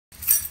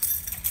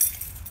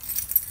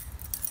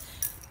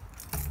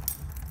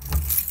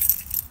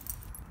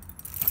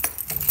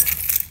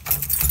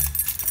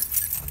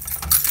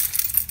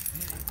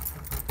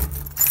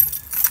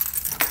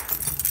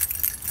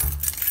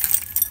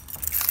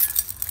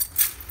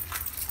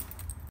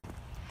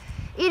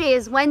it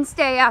is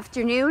Wednesday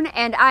afternoon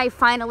and I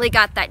finally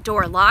got that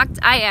door locked.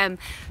 I am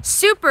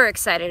super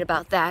excited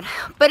about that.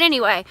 But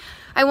anyway,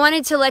 I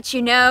wanted to let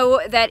you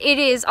know that it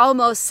is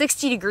almost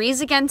 60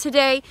 degrees again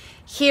today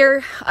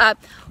here,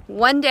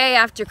 one day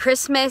after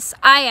Christmas.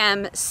 I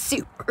am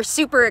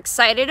super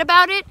excited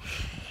about it,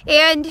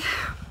 and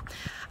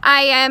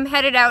I am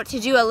headed out to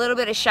do a little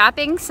bit of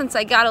shopping since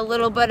I got a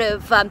little bit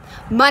of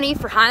money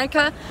for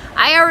Hanukkah.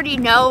 I already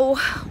know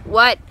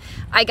what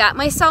I got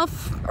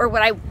myself, or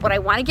what I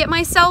want to get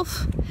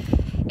myself,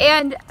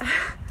 and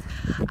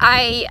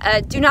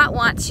I do not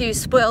want to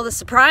spoil the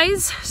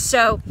surprise,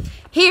 so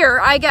here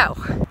I go.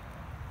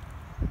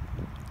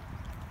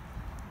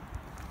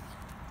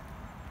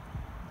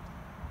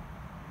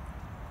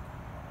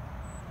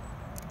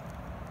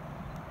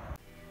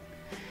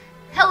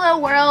 Hello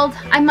world,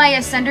 I'm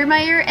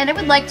Miyah, and I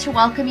would like to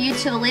welcome you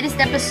to the latest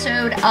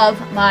episode of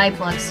my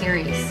blog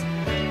series.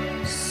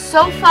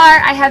 So far,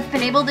 I have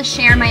been able to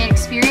share my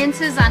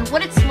experiences on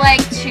what it's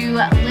like to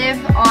live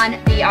on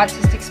the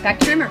autistic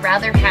spectrum, or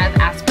rather have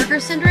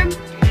Asperger's syndrome.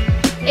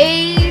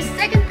 A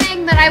second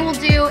thing that I will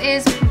do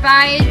is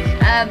provide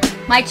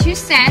my 2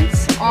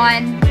 cents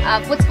on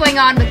what's going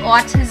on with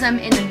autism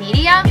in the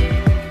media.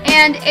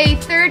 And a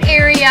third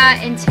area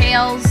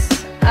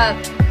entails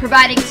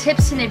providing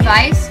tips and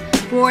advice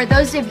for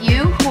those of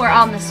you who are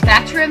on the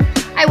spectrum.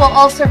 I will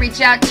also reach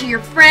out to your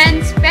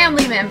friends,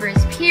 family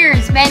members,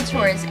 peers,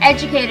 mentors,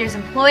 educators,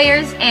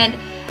 employers, and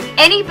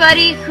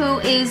anybody who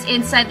is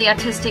inside the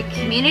autistic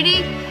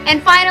community.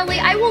 And finally,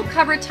 I will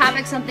cover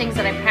topics on things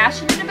that I'm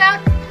passionate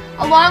about,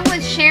 along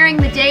with sharing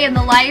the day in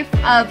the life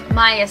of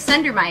Miyah.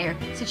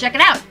 So check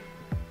it out.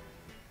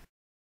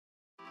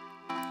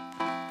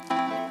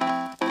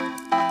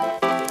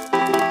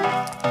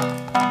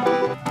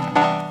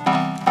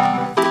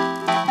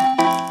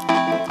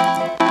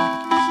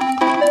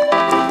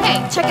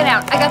 Check it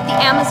out, I got the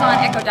Amazon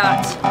Echo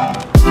Dot,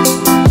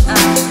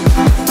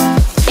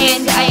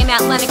 and I am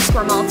at Lenox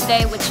Square Mall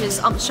today, which is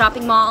a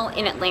shopping mall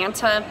in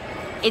Atlanta.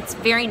 It's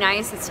very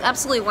nice, it's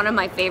absolutely one of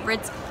my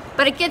favorites,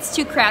 but it gets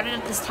too crowded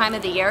at this time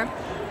of the year.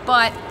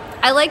 But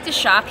I like to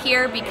shop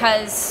here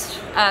because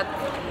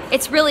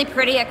it's really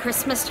pretty at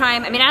Christmas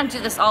time. I mean, I don't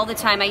do this all the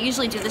time, I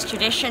usually do this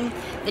tradition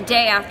the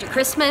day after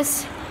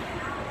Christmas.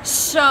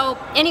 So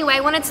anyway,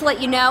 I wanted to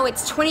let you know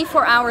it's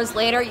 24 hours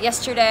later.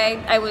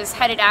 Yesterday I was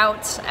headed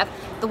out.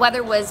 The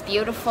weather was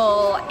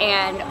beautiful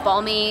and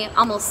balmy,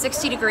 almost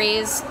 60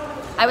 degrees.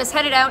 I was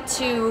headed out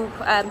to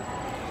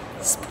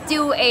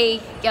do a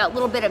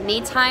little bit of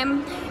me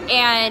time,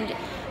 and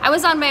I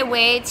was on my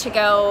way to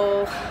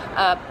go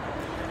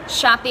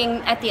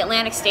shopping at the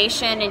Atlantic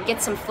Station and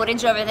get some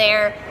footage over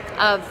there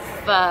of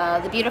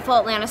the beautiful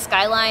Atlanta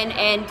skyline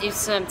and do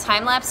some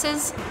time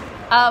lapses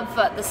of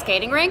the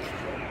skating rink,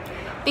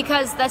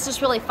 because that's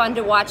just really fun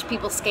to watch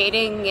people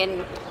skating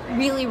in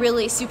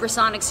really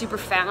supersonic, super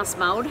fast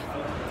mode.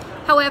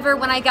 However,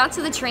 when I got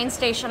to the train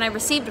station, I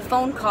received a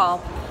phone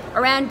call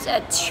around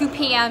 2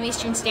 p.m.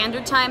 Eastern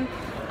Standard Time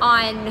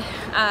on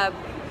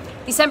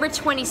December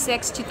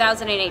 26,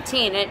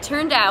 2018, and it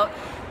turned out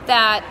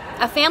that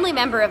a family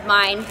member of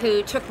mine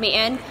who took me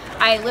in,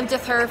 I lived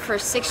with her for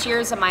 6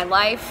 years of my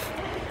life,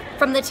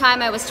 from the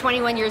time I was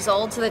 21 years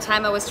old to the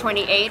time I was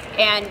 28,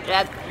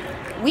 and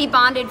we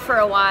bonded for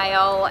a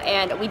while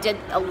and we did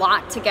a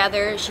lot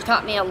together. She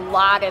taught me a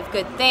lot of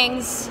good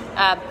things.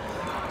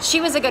 She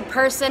was a good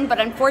person, but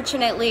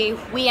unfortunately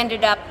we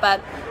ended up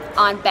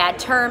on bad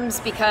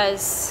terms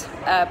because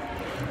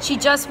she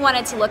just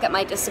wanted to look at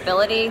my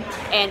disability,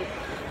 and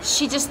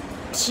she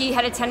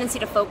had a tendency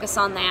to focus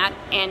on that.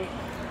 And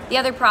the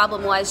other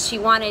problem was she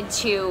wanted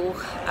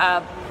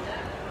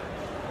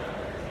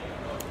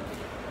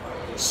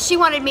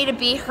me to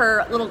be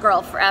her little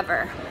girl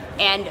forever,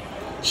 and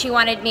she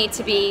wanted me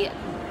to be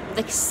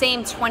the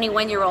same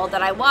 21-year-old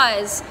that I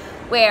was,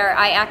 where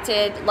I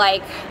acted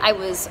like I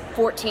was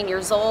 14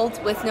 years old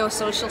with no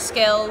social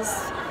skills.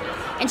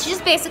 And she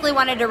just basically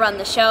wanted to run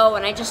the show,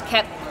 and I just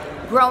kept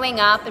growing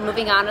up and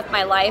moving on with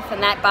my life,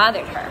 and that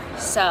bothered her.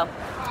 So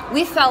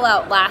we fell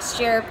out last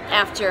year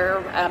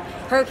after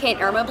Hurricane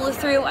Irma blew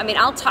through. I mean,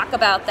 I'll talk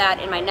about that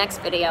in my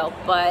next video,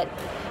 but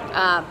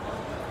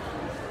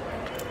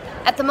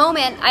at the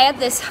moment, I had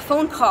this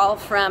phone call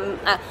from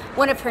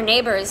one of her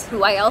neighbors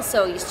who I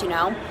also used to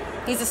know.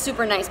 He's a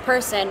super nice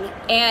person,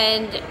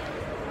 and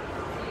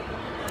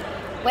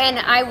when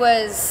I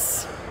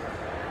was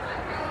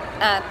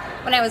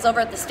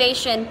over at the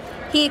station,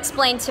 he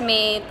explained to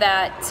me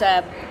that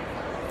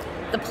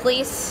the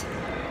police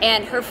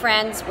and her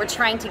friends were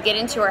trying to get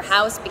into her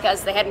house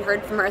because they hadn't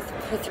heard from her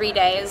for 3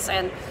 days,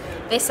 and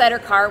they said her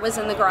car was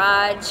in the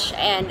garage,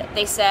 and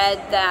they said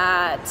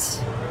that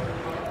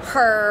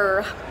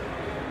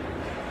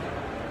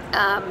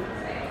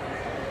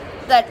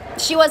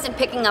that she wasn't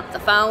picking up the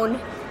phone.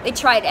 They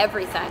tried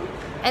everything.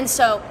 And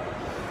so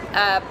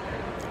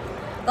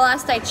the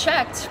last I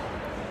checked,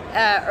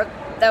 or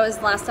that was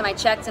the last time I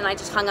checked, and I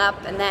just hung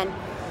up, and then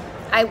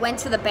I went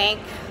to the bank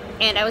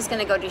and I was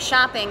gonna go do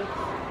shopping,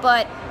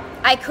 but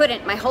I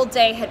couldn't. My whole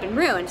day had been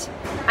ruined.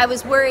 I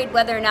was worried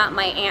whether or not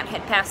my aunt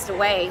had passed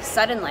away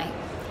suddenly.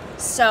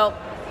 So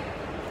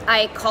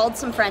I called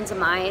some friends of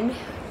mine,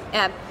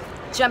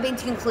 jumping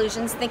to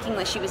conclusions, thinking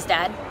that she was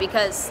dead,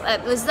 because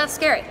it was that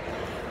scary.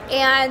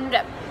 And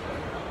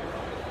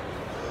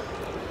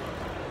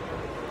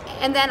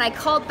then I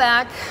called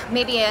back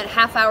maybe a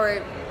half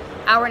hour,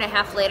 hour and a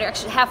half later,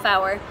 actually half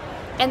hour,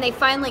 and they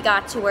finally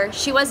got to her.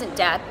 She wasn't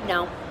dead,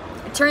 no.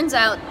 It turns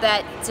out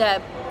that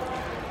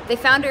they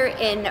found her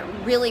in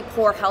really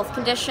poor health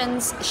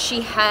conditions.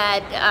 She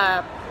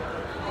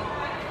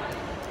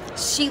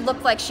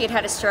looked like she had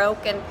had a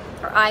stroke, and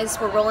her eyes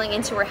were rolling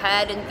into her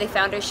head, and they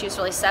found her, she was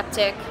really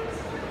septic.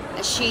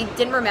 She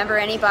didn't remember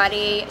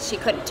anybody, she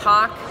couldn't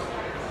talk,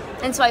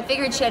 and so I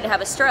figured she had to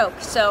have a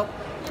stroke. So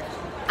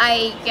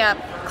I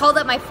called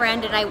up my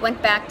friend, and I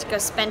went back to go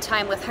spend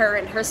time with her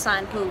and her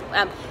son, who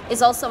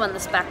is also on the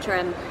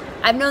spectrum.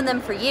 I've known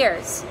them for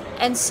years,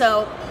 and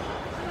so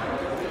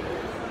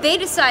they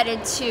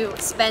decided to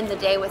spend the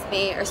day with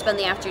me, or spend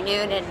the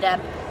afternoon,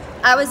 and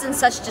I was in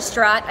such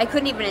distraught, I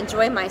couldn't even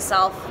enjoy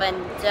myself,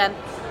 and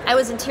I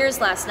was in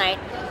tears last night.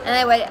 And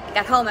then I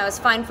got home, I was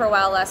fine for a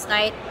while last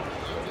night,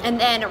 and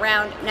then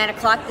around 9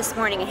 o'clock this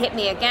morning it hit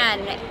me again,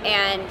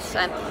 and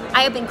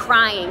I have been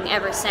crying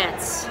ever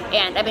since.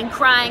 And I've been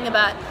crying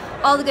about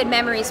all the good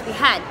memories we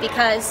had,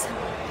 because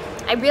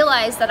I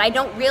realized that I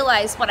don't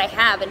realize what I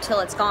have until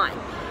it's gone.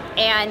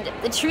 And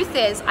the truth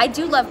is, I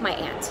do love my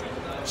aunt.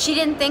 She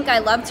didn't think I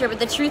loved her, but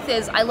the truth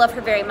is, I love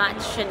her very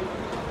much. And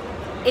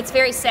it's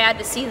very sad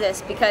to see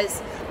this,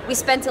 because we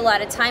spent a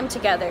lot of time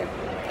together.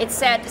 It's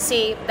sad to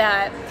see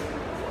that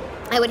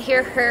I would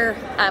hear her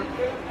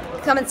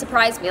come and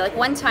surprise me. Like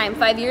one time,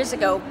 5 years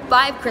ago,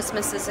 5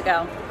 Christmases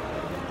ago,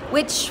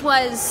 which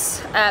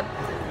was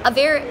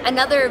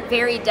another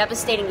very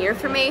devastating year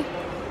for me,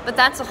 but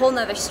that's a whole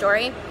nother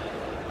story.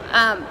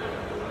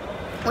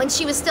 When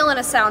she was still in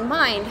a sound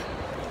mind,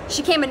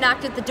 she came and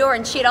knocked at the door,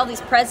 and she had all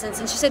these presents,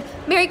 and she said,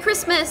 "Merry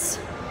Christmas,"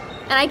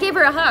 and I gave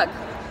her a hug.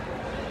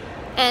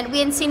 And we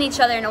hadn't seen each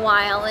other in a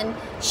while, and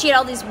she had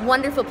all these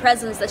wonderful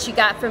presents that she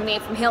got from me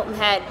from Hilton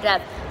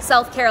Head,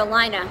 South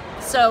Carolina.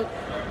 So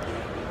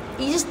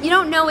you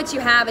don't know what you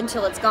have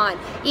until it's gone.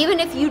 Even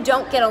if you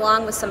don't get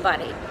along with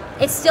somebody,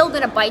 it's still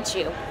gonna bite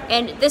you.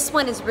 And this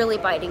one is really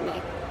biting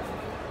me.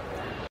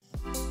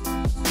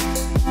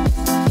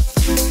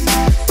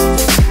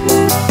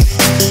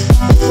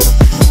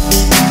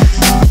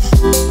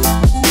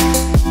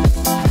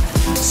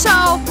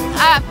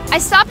 I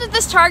stopped at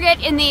this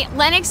Target in the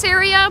Lenox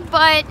area,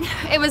 but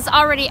it was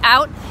already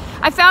out.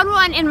 I found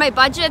one in my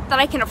budget that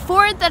I can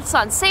afford that's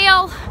on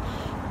sale.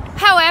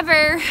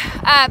 However,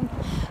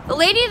 the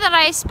lady that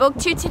I spoke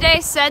to today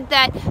said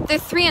that they're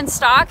 3 in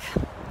stock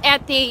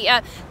at the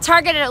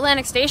Target at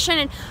Atlantic Station,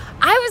 and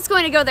I was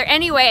going to go there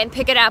anyway and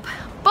pick it up,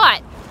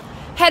 but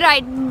had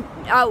I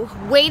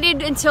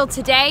waited until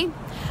today,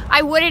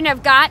 I wouldn't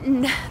have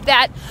gotten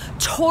that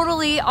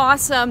totally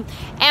awesome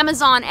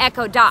Amazon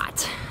Echo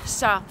Dot.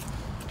 So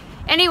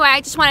anyway,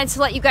 I just wanted to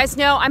let you guys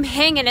know I'm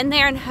hanging in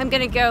there, and I'm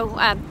gonna go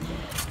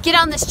get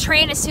on this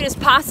train as soon as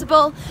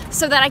possible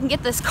so that I can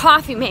get this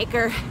coffee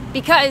maker,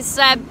 because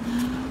I'm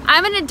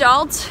an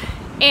adult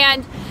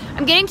and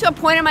I'm getting to a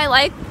point in my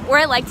life where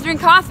I like to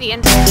drink coffee,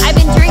 and I've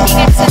been drinking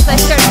it since I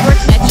started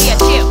working at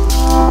GSU.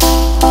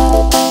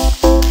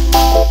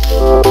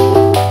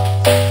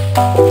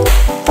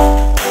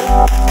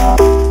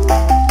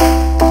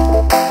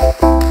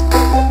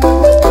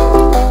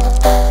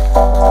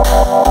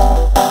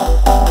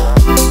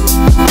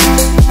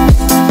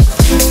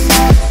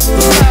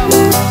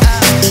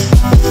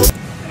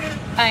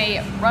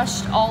 I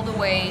rushed all the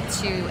way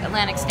to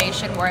Atlantic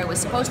Station, where I was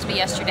supposed to be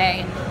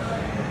yesterday.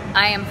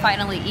 I am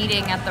finally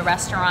eating at the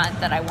restaurant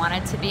that I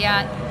wanted to be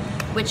at,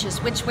 which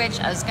is Which.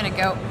 I was gonna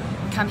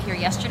come here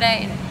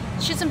yesterday and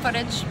shoot some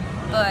footage,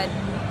 but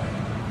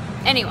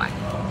anyway,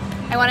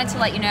 I wanted to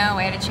let you know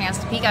I had a chance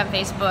to peek on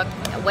Facebook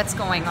at what's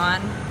going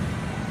on.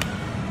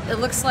 It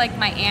looks like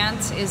my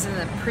aunt is in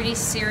a pretty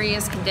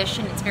serious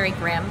condition. It's very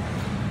grim.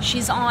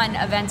 She's on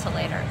a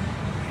ventilator.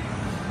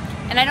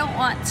 And I don't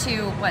want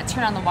to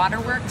turn on the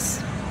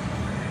waterworks,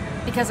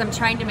 because I'm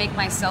trying to make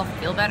myself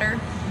feel better,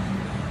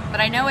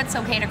 but I know it's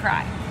okay to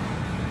cry.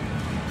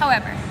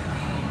 However,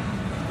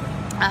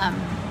 I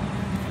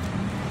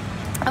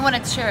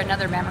wanted to share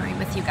another memory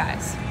with you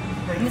guys.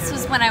 And this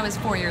was when I was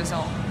 4 years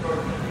old.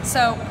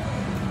 So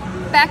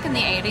back in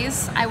the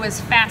 80s, I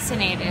was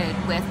fascinated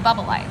with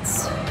bubble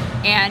lights,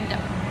 and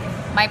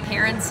my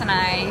parents and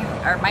I,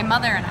 or my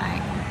mother and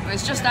I, it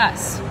was just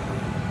us.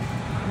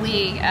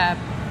 We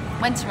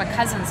went to a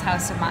cousin's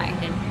house of mine,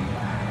 and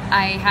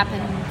I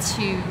happened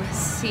to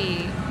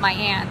see my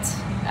aunt,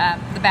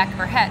 the back of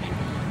her head, and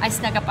I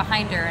snuck up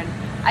behind her, and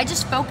I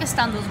just focused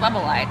on those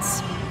bubble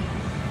lights,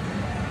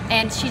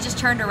 and she just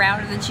turned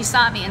around, and then she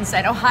saw me and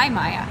said, "Oh, hi,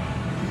 Maya."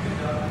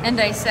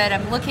 And I said,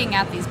 "I'm looking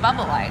at these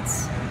bubble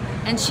lights."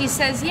 And she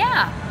says,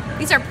 "Yeah,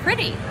 these are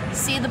pretty.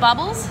 See the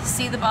bubbles?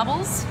 See the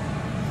bubbles?"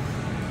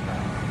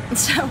 And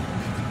so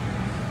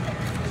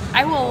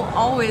I will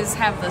always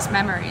have those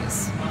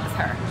memories with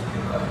her.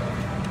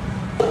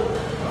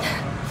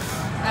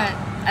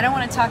 I don't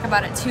want to talk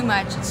about it too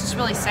much. It's just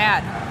really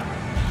sad.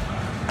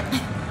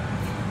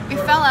 We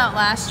fell out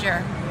last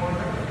year.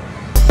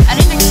 I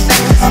didn't expect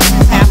to see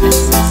this happen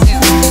so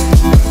soon.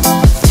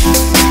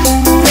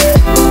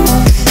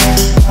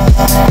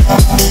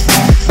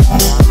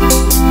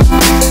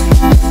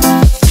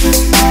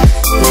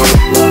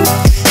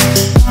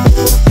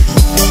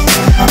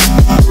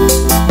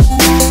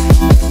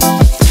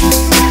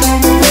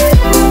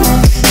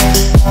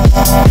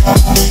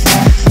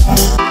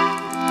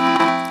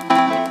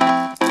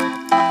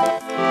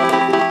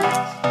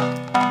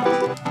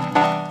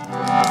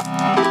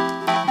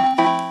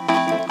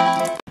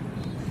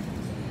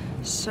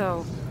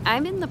 So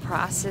I'm in the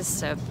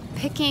process of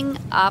picking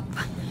up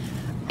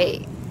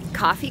a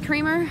coffee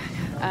creamer.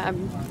 I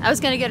was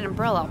gonna get an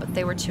umbrella, but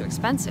they were too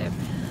expensive.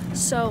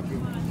 So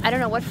I don't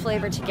know what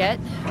flavor to get,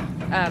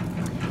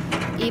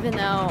 even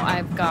though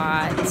I've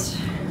got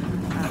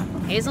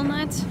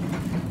hazelnut.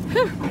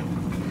 Whew.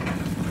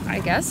 I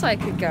guess I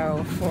could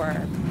go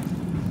for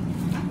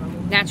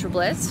Natural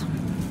Bliss.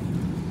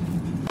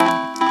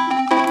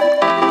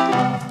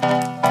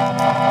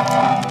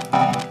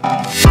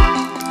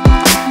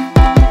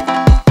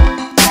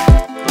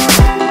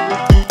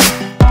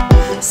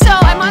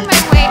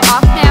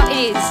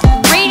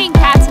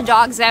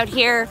 Dogs out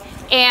here,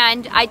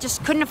 and I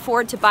just couldn't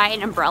afford to buy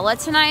an umbrella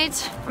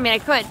tonight. I mean, I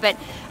could, but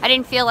I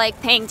didn't feel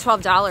like paying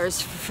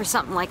 $12 for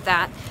something like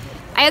that.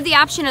 I had the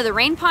option of the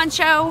rain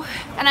poncho,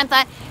 and I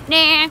thought,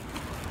 nah,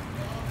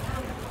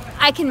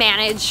 I can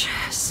manage.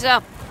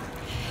 So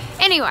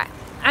anyway,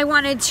 I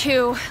wanted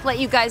to let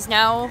you guys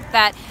know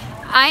that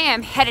I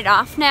am headed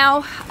off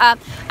now.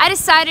 I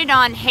decided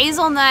on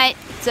hazelnut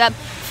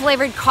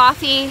flavored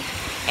coffee,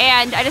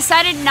 and I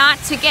decided not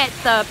to get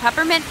the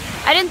peppermint.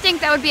 I didn't think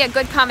that would be a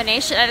good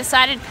combination. I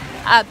decided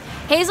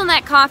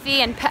hazelnut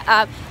coffee and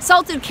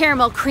salted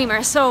caramel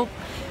creamer. So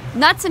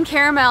nuts and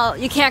caramel,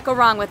 you can't go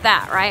wrong with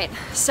that, right?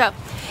 So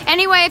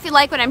anyway, if you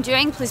like what I'm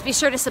doing, please be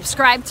sure to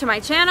subscribe to my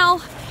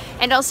channel,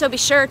 and also be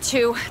sure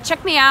to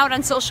check me out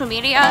on social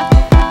media.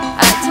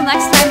 Until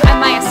next time,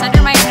 I'm Miyah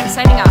and I'm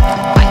signing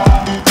off. Bye.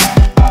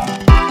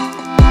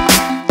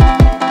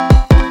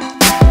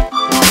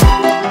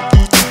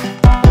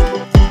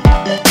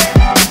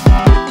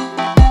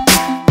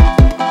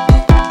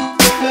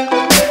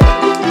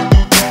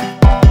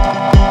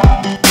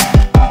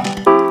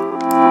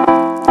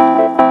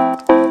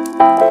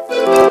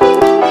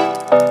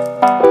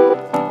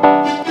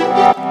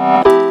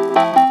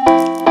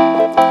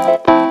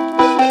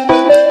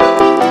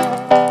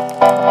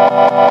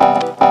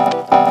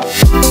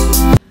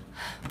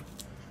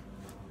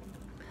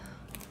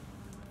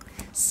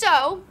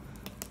 So,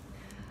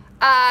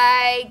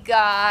 I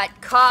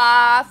got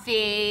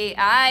coffee.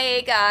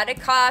 I got a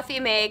coffee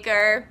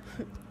maker.